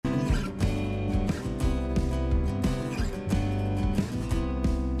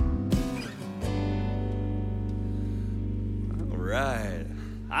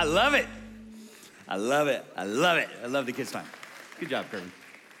I love it. I love it. I love it. I love the kids' time. Good job, Kirby.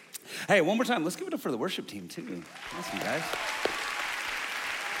 Hey, one more time. Let's give it up for the worship team, too. Awesome, guys.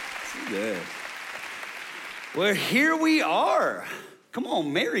 So good. Well, here we are. Come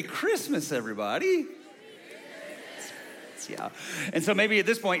on, Merry Christmas, everybody. Yeah. And so maybe at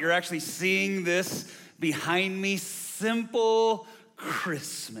this point, you're actually seeing this behind me, simple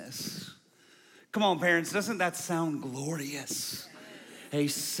Christmas. Come on, parents, doesn't that sound glorious? A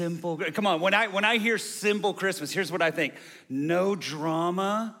simple, come on, when I hear simple Christmas, here's what I think. No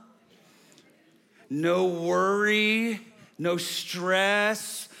drama, no worry, no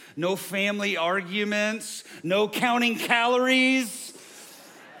stress, no family arguments, no counting calories.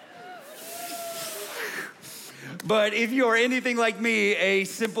 But if you're anything like me, a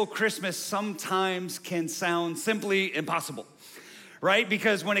simple Christmas sometimes can sound simply impossible, right?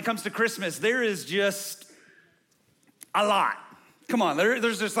 Because when it comes to Christmas, there is just a lot. Come on,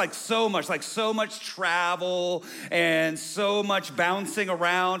 there's just like so much travel and so much bouncing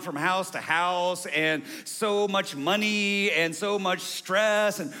around from house to house and so much money and so much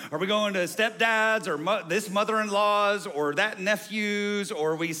stress. And are we going to stepdads or this mother-in-law's or that nephew's,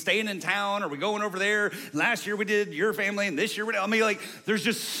 or are we staying in town? Are we going over there? Last year we did your family and this year we did. I mean, like, there's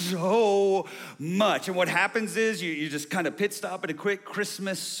just so much. And what happens is you just kind of pit stop at a quick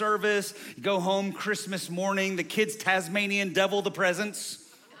Christmas service. You go home Christmas morning, the kids Tasmanian devil the presents.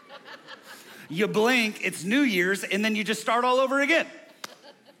 You blink, it's New Year's, and then you just start all over again.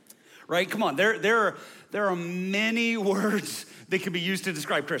 Right? Come on, there are many words that can be used to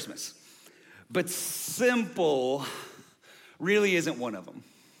describe Christmas, but simple really isn't one of them.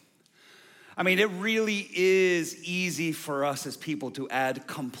 I mean, it really is easy for us as people to add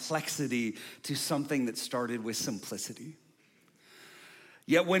complexity to something that started with simplicity.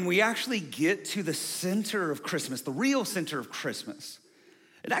 Yet when we actually get to the center of Christmas, the real center of Christmas,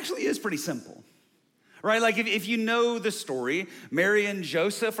 it actually is pretty simple, right? Like if you know the story, Mary and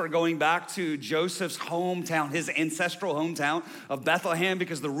Joseph are going back to Joseph's hometown, his ancestral hometown of Bethlehem,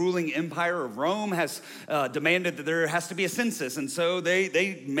 because the ruling empire of Rome has demanded that there has to be a census. And so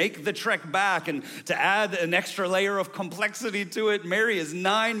they make the trek back, and to add an extra layer of complexity to it, Mary is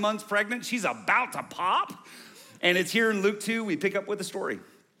 9 months pregnant. She's about to pop. And it's here in Luke 2, we pick up with the story.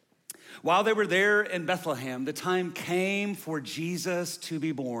 While they were there in Bethlehem, the time came for Jesus to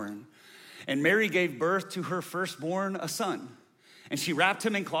be born. And Mary gave birth to her firstborn, a son. And she wrapped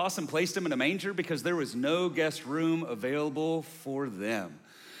him in cloths and placed him in a manger because there was no guest room available for them.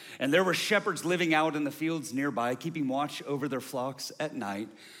 And there were shepherds living out in the fields nearby, keeping watch over their flocks at night.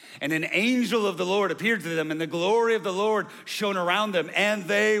 And an angel of the Lord appeared to them, and the glory of the Lord shone around them, and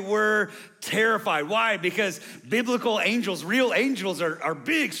they were terrified. Why? Because biblical angels, real angels, are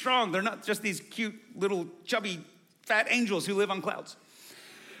big, strong. They're not just these cute, little, chubby, fat angels who live on clouds.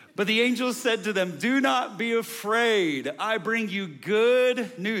 But the angel said to them, "Do not be afraid. I bring you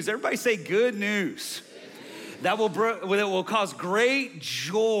good news." Everybody say good news. That will cause great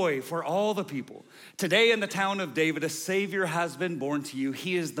joy for all the people. Today in the town of David, a Savior has been born to you.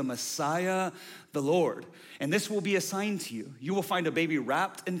 He is the Messiah, the Lord. And this will be a sign to you. You will find a baby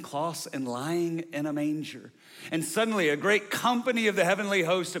wrapped in cloths and lying in a manger. And suddenly a great company of the heavenly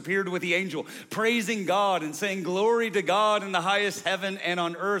host appeared with the angel, praising God and saying, "Glory to God in the highest heaven, and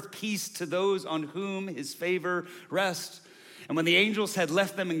on earth peace to those on whom his favor rests." And when the angels had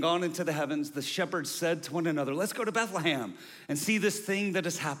left them and gone into the heavens, the shepherds said to one another, "Let's go to Bethlehem and see this thing that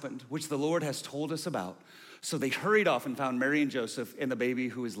has happened, which the Lord has told us about." So they hurried off and found Mary and Joseph and the baby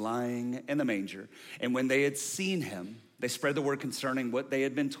who was lying in the manger. And when they had seen him, they spread the word concerning what they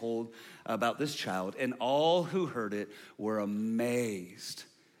had been told about this child. And all who heard it were amazed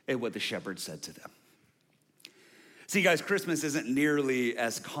at what the shepherds said to them. See, guys, Christmas isn't nearly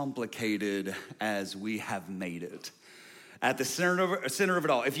as complicated as we have made it. At the center of it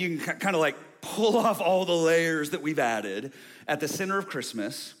all, if you can kind of like pull off all the layers that we've added, at the center of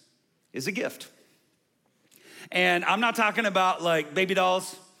Christmas is a gift. And I'm not talking about like baby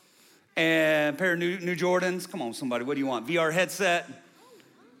dolls and a pair of new Jordans. Come on, somebody, what do you want? VR headset,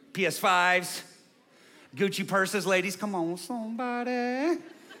 PS5s, Gucci purses, ladies. Come on, somebody.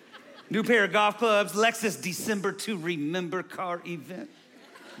 New pair of golf clubs, Lexus December to Remember car event.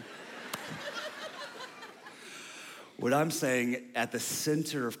 What I'm saying at the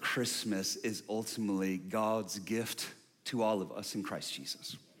center of Christmas is ultimately God's gift to all of us in Christ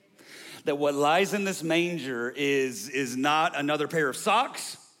Jesus. That what lies in this manger is not another pair of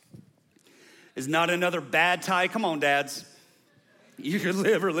socks, is not another bad tie. Come on, dads. You can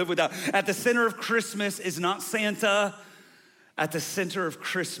live or live without. At the center of Christmas is not Santa. At the center of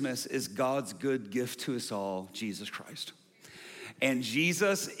Christmas is God's good gift to us all, Jesus Christ. And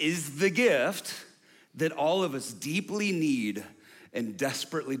Jesus is the gift that all of us deeply need and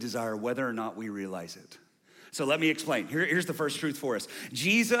desperately desire, whether or not we realize it. So let me explain. Here's the first truth for us.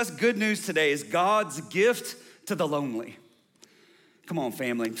 Jesus, good news today, is God's gift to the lonely. Come on,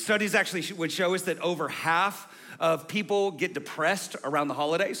 family. Studies actually would show us that over half of people get depressed around the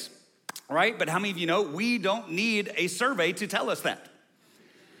holidays, right? But how many of you know we don't need a survey to tell us that?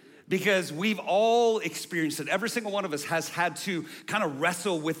 Because we've all experienced it. Every single one of us has had to kind of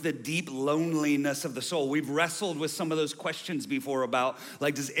wrestle with the deep loneliness of the soul. We've wrestled with some of those questions before about,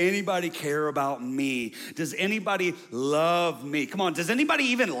 like, does anybody care about me? Does anybody love me? Come on, does anybody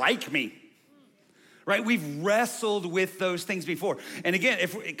even like me? Right? We've wrestled with those things before. And again,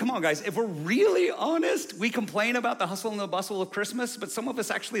 come on, guys, if we're really honest, we complain about the hustle and the bustle of Christmas, but some of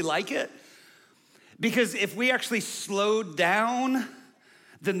us actually like it. Because if we actually slowed down,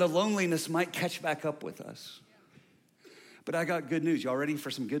 then the loneliness might catch back up with us. But I got good news. Y'all ready for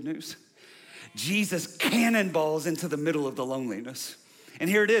some good news? Jesus cannonballs into the middle of the loneliness. And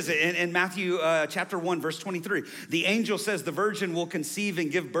here it is in Matthew chapter 1, verse 23. The angel says the virgin will conceive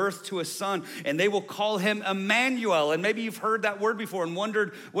and give birth to a son, and they will call him Emmanuel. And maybe you've heard that word before and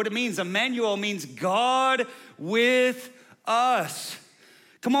wondered what it means. Emmanuel means God with us.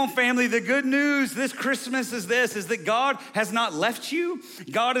 Come on, family, the good news this Christmas is that God has not left you.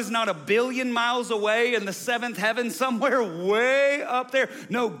 God is not a billion miles away in the seventh heaven somewhere way up there.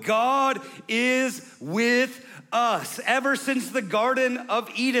 No, God is with us. Ever since the Garden of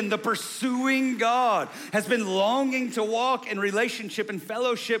Eden, the pursuing God has been longing to walk in relationship and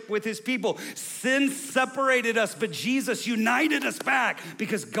fellowship with his people. Sin separated us, but Jesus united us back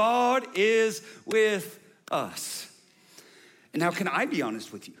because God is with us. And now, can I be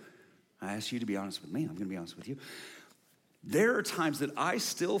honest with you? I asked you to be honest with me. I'm going to be honest with you. There are times that I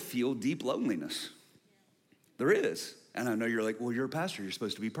still feel deep loneliness. There is. And I know you're like, well, you're a pastor. You're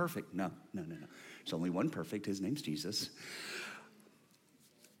supposed to be perfect. No. There's only one perfect. His name's Jesus.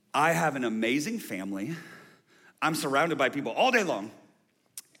 I have an amazing family. I'm surrounded by people all day long.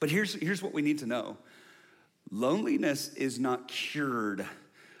 But here's what we need to know. Loneliness is not cured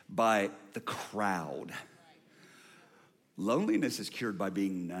by the crowd. Loneliness is cured by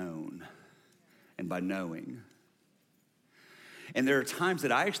being known and by knowing. And there are times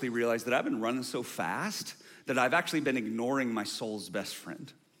that I actually realize that I've been running so fast that I've actually been ignoring my soul's best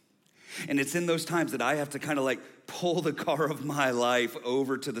friend. And it's in those times that I have to kind of like pull the car of my life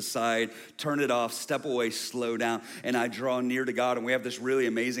over to the side, turn it off, step away, slow down, and I draw near to God. And we have this really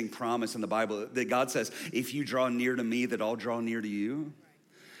amazing promise in the Bible that God says, if you draw near to me, that I'll draw near to you.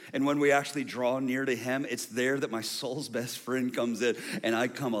 And when we actually draw near to him, it's there that my soul's best friend comes in and I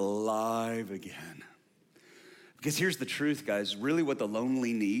come alive again. Because here's the truth, guys. Really what the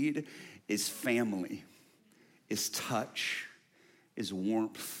lonely need is family, is touch, is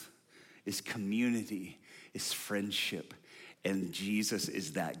warmth, is community, is friendship. And Jesus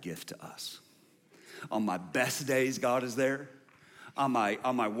is that gift to us. On my best days, God is there. On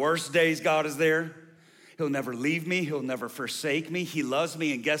my worst days, God is there. He'll never leave me. He'll never forsake me. He loves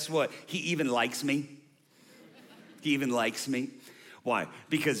me. And guess what? He even likes me. He even likes me. Why?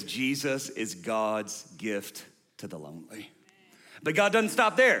 Because Jesus is God's gift to the lonely. But God doesn't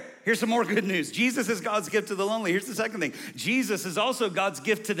stop there. Here's some more good news. Jesus is God's gift to the lonely. Here's the second thing. Jesus is also God's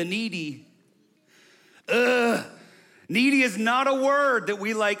gift to the needy. Needy is not a word that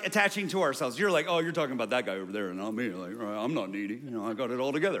we like attaching to ourselves. You're like, oh, you're talking about that guy over there and not me. Like, I'm not needy. I got it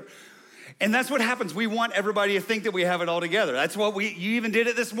all together. And that's what happens. We want everybody to think that we have it all together. That's what you even did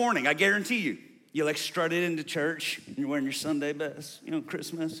it this morning. I guarantee you. You like strutted into church. You're wearing your Sunday best,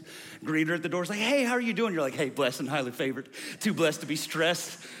 Christmas. Greeter at the door is like, hey, how are you doing? You're like, hey, blessed and highly favored. Too blessed to be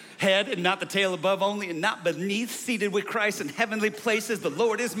stressed. Head and not the tail, above only and not beneath. Seated with Christ in heavenly places. The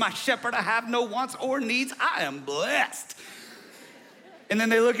Lord is my shepherd. I have no wants or needs. I am blessed. And then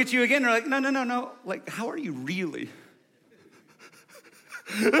they look at you again. They're like, no. Like, how are you really?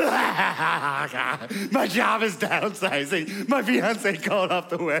 My job is downsizing. My fiance called off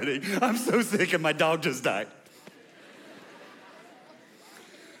the wedding. I'm so sick and my dog just died.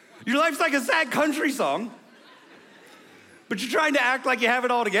 Your life's like a sad country song, but you're trying to act like you have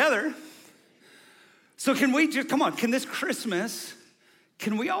it all together. So can this Christmas,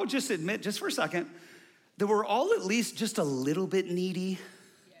 can we all just admit, just for a second, that we're all at least just a little bit needy?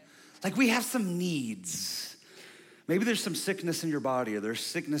 Like we have some needs. Maybe there's some sickness in your body, or there's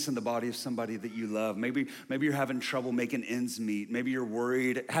sickness in the body of somebody that you love. Maybe you're having trouble making ends meet. Maybe you're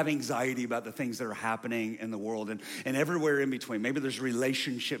worried, have anxiety about the things that are happening in the world and everywhere in between. Maybe there's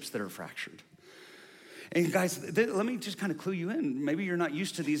relationships that are fractured. And guys, let me just kind of clue you in. Maybe you're not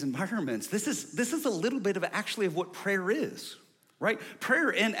used to these environments. This is a little bit of what prayer is. right? Prayer,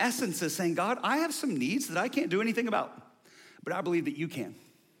 in essence, is saying, God, I have some needs that I can't do anything about, but I believe that you can.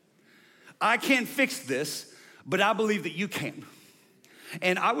 I can't fix this, but I believe that you can.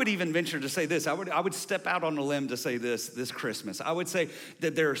 And I would even venture to say this. I would step out on a limb to say this Christmas. I would say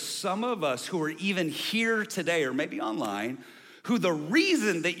that there are some of us who are even here today or maybe online who the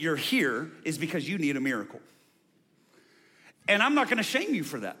reason that you're here is because you need a miracle. And I'm not gonna shame you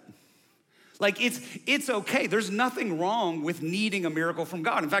for that. Like, it's okay. There's nothing wrong with needing a miracle from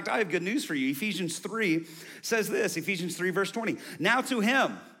God. In fact, I have good news for you. Ephesians 3 says this, Ephesians 3 verse 20. Now to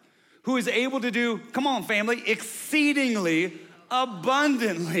him who is able to do, come on family, exceedingly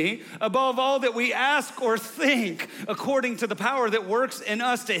abundantly above all that we ask or think, according to the power that works in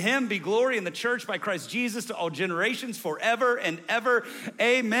us. To him be glory in the church by Christ Jesus to all generations forever and ever.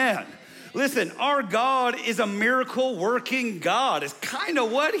 Amen. Listen, our God is a miracle working God. It's kind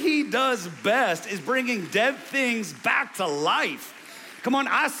of what he does best, is bringing dead things back to life. Come on,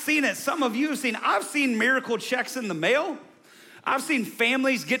 I've seen it. Some of you have seen, I've seen miracle checks in the mail. I've seen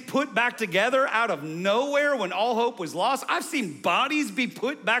families get put back together out of nowhere when all hope was lost. I've seen bodies be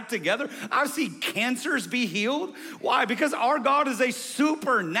put back together. I've seen cancers be healed. Why? Because our God is a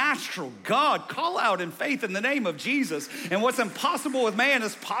supernatural God. Call out in faith in the name of Jesus. And what's impossible with man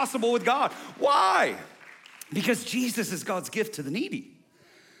is possible with God. Why? Because Jesus is God's gift to the needy.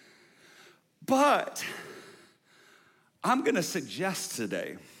 But I'm gonna suggest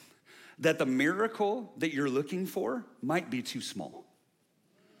today that the miracle that you're looking for might be too small.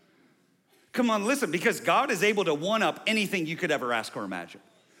 Come on, listen, because God is able to one-up anything you could ever ask or imagine.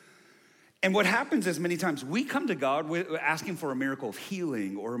 And what happens is many times we come to God asking for a miracle of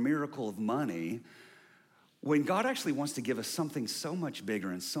healing or a miracle of money when God actually wants to give us something so much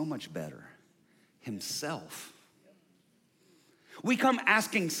bigger and so much better, himself. We come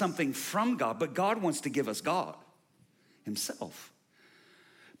asking something from God, but God wants to give us God, himself.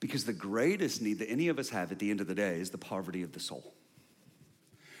 Because the greatest need that any of us have at the end of the day is the poverty of the soul.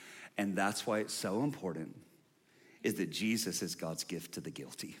 And that's why it's so important is that Jesus is God's gift to the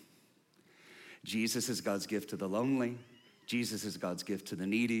guilty. Jesus is God's gift to the lonely. Jesus is God's gift to the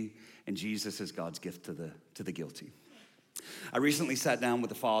needy. And Jesus is God's gift to the guilty. I recently sat down with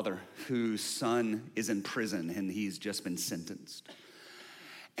a father whose son is in prison and he's just been sentenced.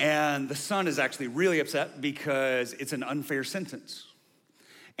 And the son is actually really upset because it's an unfair sentence.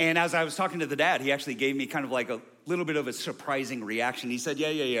 And as I was talking to the dad, he actually gave me kind of like a little bit of a surprising reaction. He said,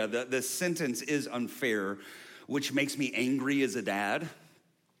 yeah, the sentence is unfair, which makes me angry as a dad.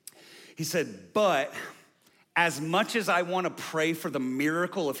 He said, but as much as I want to pray for the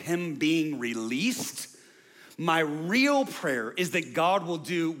miracle of him being released, my real prayer is that God will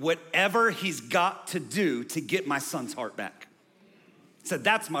do whatever he's got to do to get my son's heart back. He said,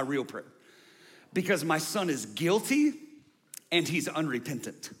 that's my real prayer. Because my son is guilty and he's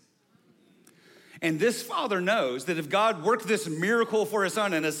unrepentant. And this father knows that if God worked this miracle for his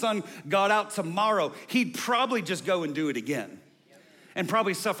son and his son got out tomorrow, he'd probably just go and do it again and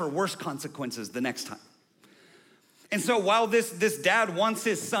probably suffer worse consequences the next time. And so while this dad wants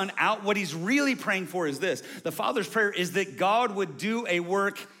his son out, what he's really praying for is this. The father's prayer is that God would do a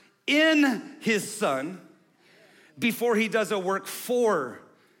work in his son before he does a work for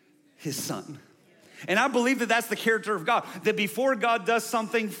his son. And I believe that that's the character of God, that before God does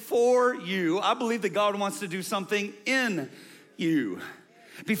something for you, I believe that God wants to do something in you.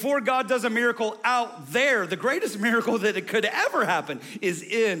 Before God does a miracle out there, the greatest miracle that it could ever happen is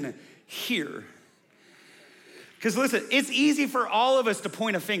in here. Because listen, it's easy for all of us to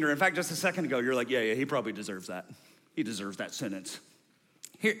point a finger. In fact, just a second ago, you're like, yeah, he probably deserves that. He deserves that sentence.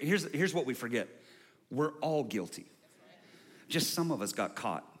 Here's what we forget. We're all guilty. Just some of us got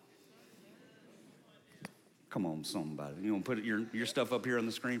caught. Come on, somebody. You want to put your stuff up here on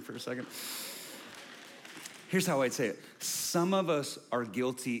the screen for a second? Here's how I'd say it. Some of us are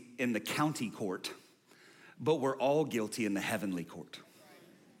guilty in the county court, but we're all guilty in the heavenly court.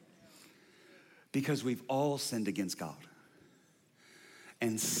 Because we've all sinned against God.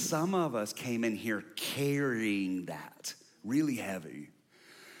 And some of us came in here carrying that really heavy.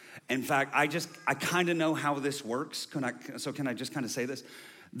 In fact, I kind of know how this works. Can I just kind of say this?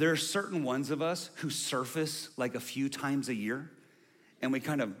 There are certain ones of us who surface like a few times a year, and we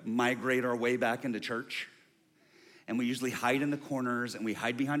kind of migrate our way back into church. And we usually hide in the corners, and we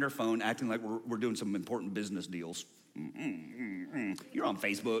hide behind our phone, acting like we're doing some important business deals. You're on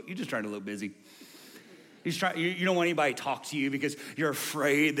Facebook. You're just trying to look busy. You don't want anybody to talk to you because you're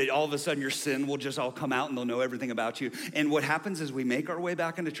afraid that all of a sudden your sin will just all come out and they'll know everything about you. And what happens is we make our way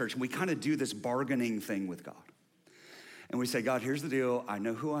back into church, and we kind of do this bargaining thing with God. And we say, God, here's the deal. I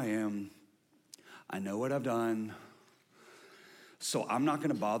know who I am. I know what I've done. So I'm not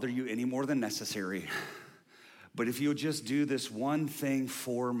gonna bother you any more than necessary. But if you'll just do this one thing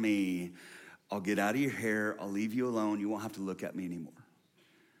for me, I'll get out of your hair, I'll leave you alone, you won't have to look at me anymore.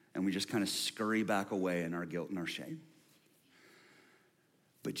 And we just kind of scurry back away in our guilt and our shame.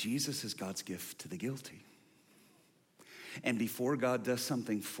 But Jesus is God's gift to the guilty. And before God does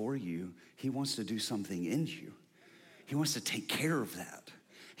something for you, he wants to do something in you. He wants to take care of that.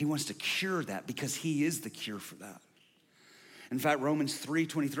 He wants to cure that because he is the cure for that. In fact, Romans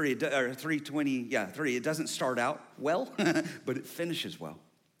 3:20, it doesn't start out well, but it finishes well.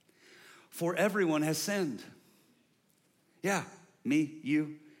 For everyone has sinned. Yeah, me,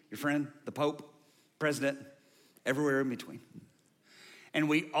 you, your friend, the Pope, president, everywhere in between. And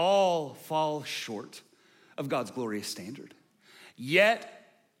we all fall short of God's glorious standard. Yet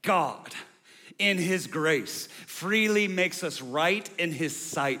God, in his grace, freely makes us right in his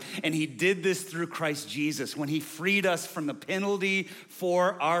sight. And he did this through Christ Jesus when he freed us from the penalty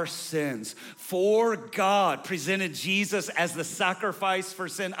for our sins. For God presented Jesus as the sacrifice for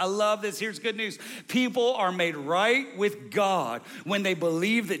sin. I love this. Here's good news. People are made right with God when they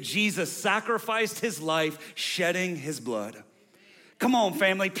believe that Jesus sacrificed his life, shedding his blood. Come on,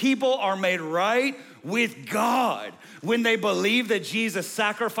 family. People are made right with God when they believe that Jesus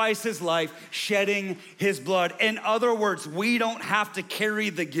sacrificed his life, shedding his blood. In other words, we don't have to carry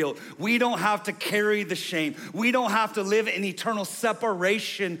the guilt. We don't have to carry the shame. We don't have to live in eternal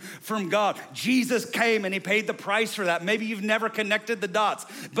separation from God. Jesus came and he paid the price for that. Maybe you've never connected the dots,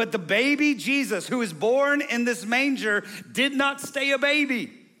 but the baby Jesus who was born in this manger did not stay a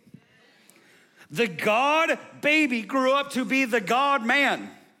baby. The God baby grew up to be the God man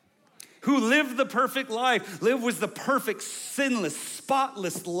who lived the perfect life, was the perfect, sinless,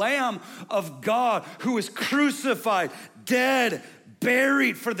 spotless Lamb of God who was crucified, dead,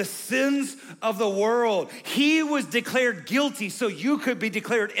 buried for the sins of the world. He was declared guilty so you could be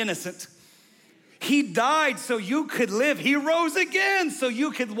declared innocent. He died so you could live. He rose again so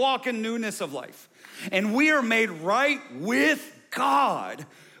you could walk in newness of life. And we are made right with God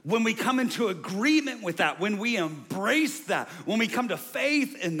when we come into agreement with that, when we embrace that, when we come to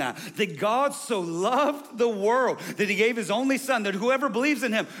faith in that God so loved the world that he gave his only son, that whoever believes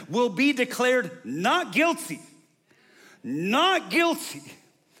in him will be declared not guilty, and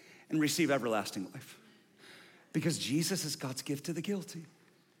receive everlasting life. Because Jesus is God's gift to the guilty.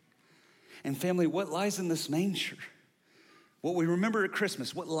 And family, what lies in this manger, what we remember at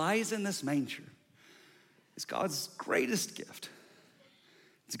Christmas, what lies in this manger is God's greatest gift.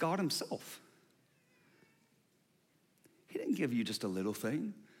 It's God himself. He didn't give you just a little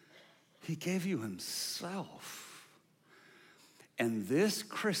thing. He gave you himself. And this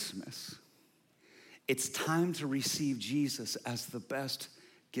Christmas, it's time to receive Jesus as the best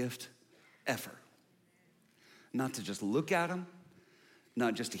gift ever. Not to just look at him,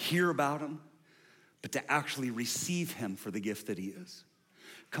 not just to hear about him, but to actually receive him for the gift that he is.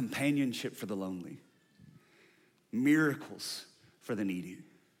 Companionship for the lonely. Miracles for the needy.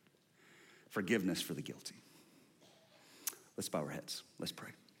 Forgiveness for the guilty. Let's bow our heads. Let's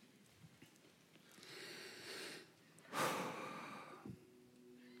pray.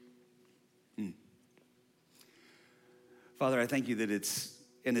 Father, I thank you that it's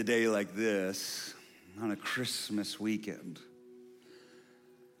in a day like this, on a Christmas weekend,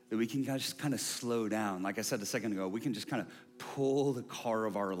 that we can just kind of slow down. Like I said a second ago, we can just kind of pull the car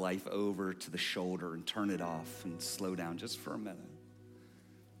of our life over to the shoulder and turn it off and slow down just for a minute.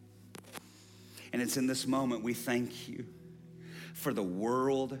 And it's in this moment we thank you for the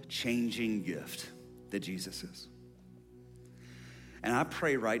world-changing gift that Jesus is. And I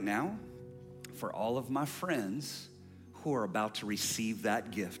pray right now for all of my friends who are about to receive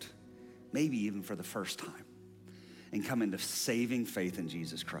that gift, maybe even for the first time, and come into saving faith in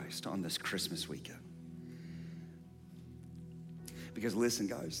Jesus Christ on this Christmas weekend. Because listen,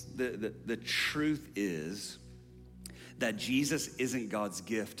 guys, the truth is that Jesus isn't God's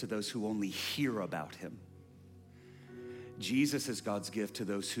gift to those who only hear about him. Jesus is God's gift to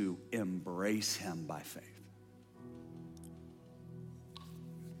those who embrace him by faith.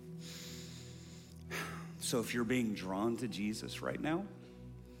 So if you're being drawn to Jesus right now,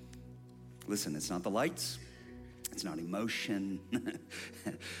 listen, it's not the lights, it's not emotion,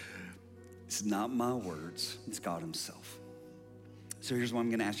 it's not my words, it's God himself. So here's what I'm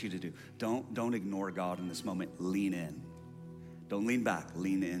gonna ask you to do. Don't ignore God in this moment, lean in. Don't lean back,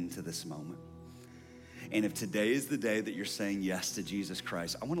 lean into this moment. And if today is the day that you're saying yes to Jesus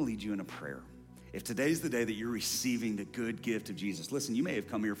Christ, I wanna lead you in a prayer. If today's the day that you're receiving the good gift of Jesus, listen, you may have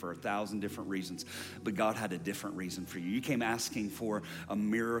come here for 1,000 different reasons, but God had a different reason for you. You came asking for a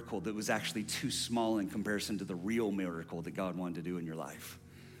miracle that was actually too small in comparison to the real miracle that God wanted to do in your life,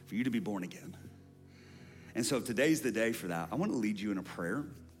 for you to be born again. And so if today's the day for that, I want to lead you in a prayer.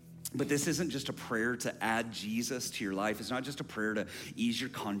 But this isn't just a prayer to add Jesus to your life. It's not just a prayer to ease your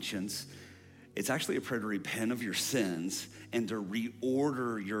conscience. It's actually a prayer to repent of your sins and to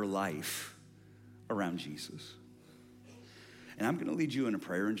reorder your life around Jesus. And I'm gonna lead you in a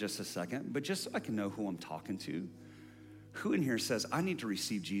prayer in just a second, but just so I can know who I'm talking to, who in here says, I need to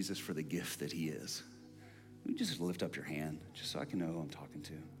receive Jesus for the gift that he is? You just lift up your hand, just so I can know who I'm talking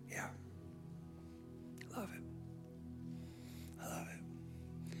to. Yeah. I love it. I love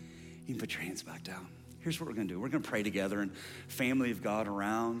it. You can put your hands back down. Here's what we're gonna do. We're gonna pray together, and family of God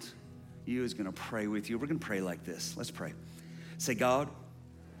around you is gonna pray with you. We're gonna pray like this. Let's pray. Say, God,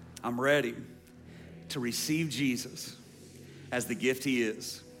 I'm ready to receive Jesus as the gift he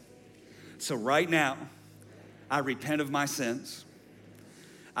is. So right now, I repent of my sins.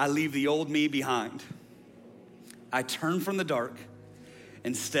 I leave the old me behind. I turn from the dark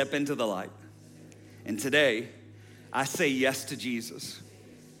and step into the light. And today, I say yes to Jesus.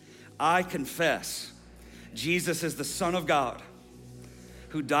 I confess Jesus is the Son of God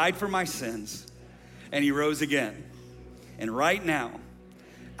who died for my sins, and he rose again. And right now,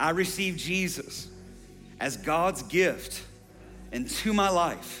 I receive Jesus as God's gift into my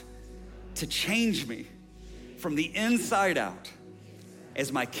life to change me from the inside out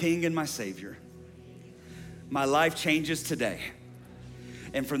as my King and my Savior. My life changes today.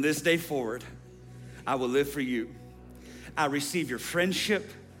 And from this day forward, I will live for you. I receive your friendship.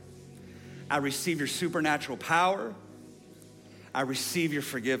 I receive your supernatural power. I receive your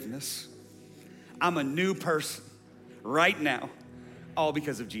forgiveness. I'm a new person right now, all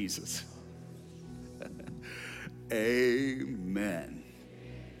because of Jesus. Amen.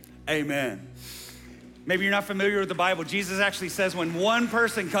 Amen. Maybe you're not familiar with the Bible. Jesus actually says when one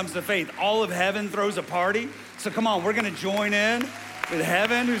person comes to faith, all of heaven throws a party. So come on, we're gonna join in with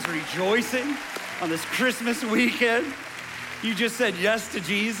heaven, who's rejoicing on this Christmas weekend. You just said yes to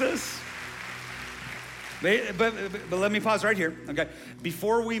Jesus. But let me pause right here, okay?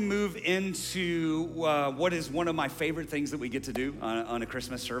 Before we move into what is one of my favorite things that we get to do on a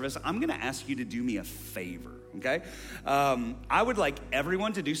Christmas service, I'm gonna ask you to do me a favor, okay? I would like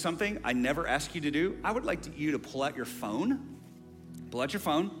everyone to do something I never ask you to do. I would like you to pull out your phone. Pull out your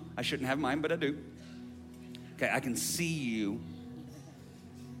phone. I shouldn't have mine, but I do. Okay, I can see you.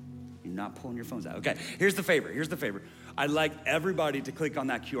 You're not pulling your phones out. Okay, here's the favor. I'd like everybody to click on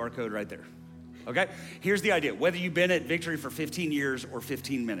that QR code right there. Okay, here's the idea. Whether you've been at Victory for 15 years or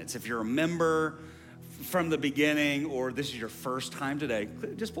 15 minutes, if you're a member from the beginning or this is your first time today,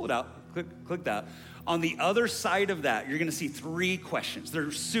 just pull it out, click that. On the other side of that, you're gonna see 3 questions.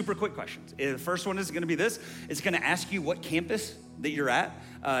 They're super quick questions. The first one is gonna be this. It's gonna ask you what campus that you're at.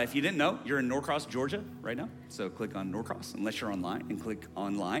 If you didn't know, you're in Norcross, Georgia right now. So click on Norcross, unless you're online, and click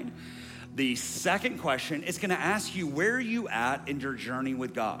online. The second question is gonna ask you where are you at in your journey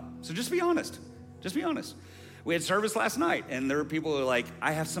with God. So just be honest. Just be honest. We had service last night, and there were people who are like,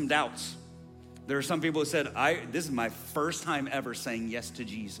 I have some doubts. There are some people who said, this is my first time ever saying yes to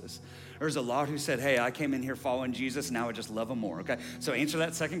Jesus. There's a lot who said, hey, I came in here following Jesus, now I just love him more, okay? So answer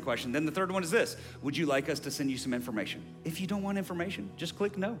that second question. Then the third one is this. Would you like us to send you some information? If you don't want information, just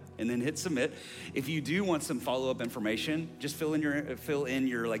click no, and then hit submit. If you do want some follow-up information, just fill in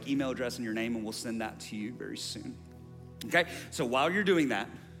your like email address and your name, and we'll send that to you very soon, okay? So while you're doing that,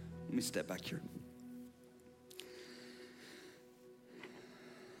 let me step back here.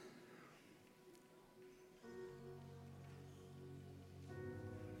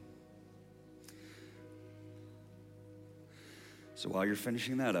 So while you're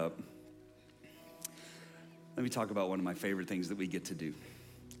finishing that up, let me talk about one of my favorite things that we get to do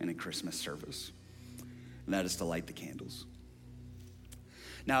in a Christmas service, and that is to light the candles.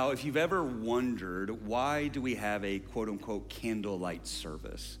 Now, if you've ever wondered, why do we have a quote-unquote candlelight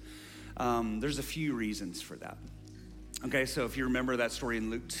service? There's a few reasons for that. Okay, so if you remember that story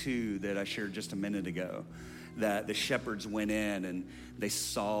in Luke 2 that I shared just a minute ago, that the shepherds went in and they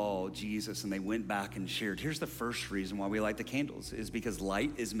saw Jesus and they went back and shared. Here's the first reason why we light the candles is because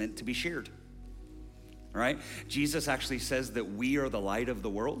light is meant to be shared, right? Jesus actually says that we are the light of the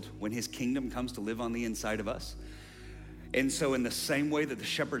world when his kingdom comes to live on the inside of us. And so in the same way that the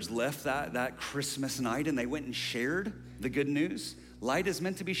shepherds left that Christmas night and they went and shared the good news, light is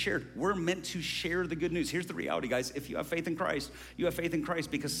meant to be shared. We're meant to share the good news. Here's the reality, guys. If you have faith in Christ, you have faith in Christ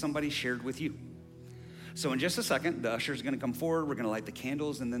because somebody shared with you. So in just a second, the usher's gonna come forward, we're gonna light the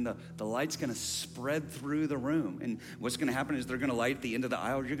candles, and then the light's gonna spread through the room. And what's gonna happen is they're gonna light at the end of the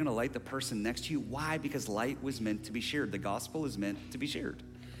aisle, you're gonna light the person next to you. Why? Because light was meant to be shared. The gospel is meant to be shared.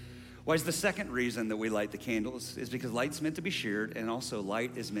 Why is the second reason that we light the candles is because light's meant to be shared, and also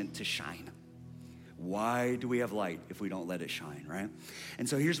light is meant to shine. Why do we have light if we don't let it shine, right? And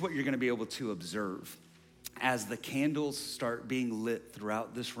so here's what you're gonna be able to observe. As the candles start being lit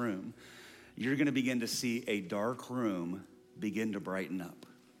throughout this room, you're gonna begin to see a dark room begin to brighten up.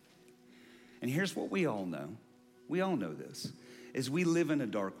 And here's what we all know this, is we live in a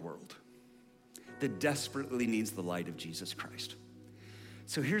dark world that desperately needs the light of Jesus Christ.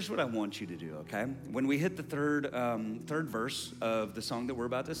 So here's what I want you to do, okay? When we hit the third verse of the song that we're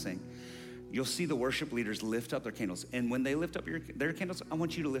about to sing, you'll see the worship leaders lift up their candles. And when they lift up their candles, I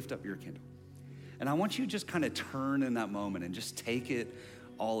want you to lift up your candle. And I want you to just kind of turn in that moment and just take it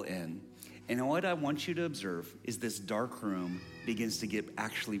all in. And what I want you to observe is this dark room begins to get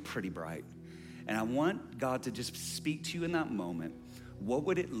actually pretty bright. And I want God to just speak to you in that moment. What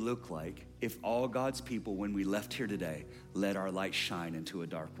would it look like if all God's people, when we left here today, let our light shine into a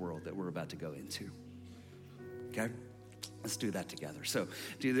dark world that we're about to go into? Okay? Let's do that together. So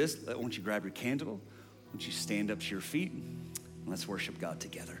do this. I want you to grab your candle. I want you to stand up to your feet. And let's worship God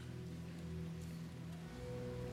together.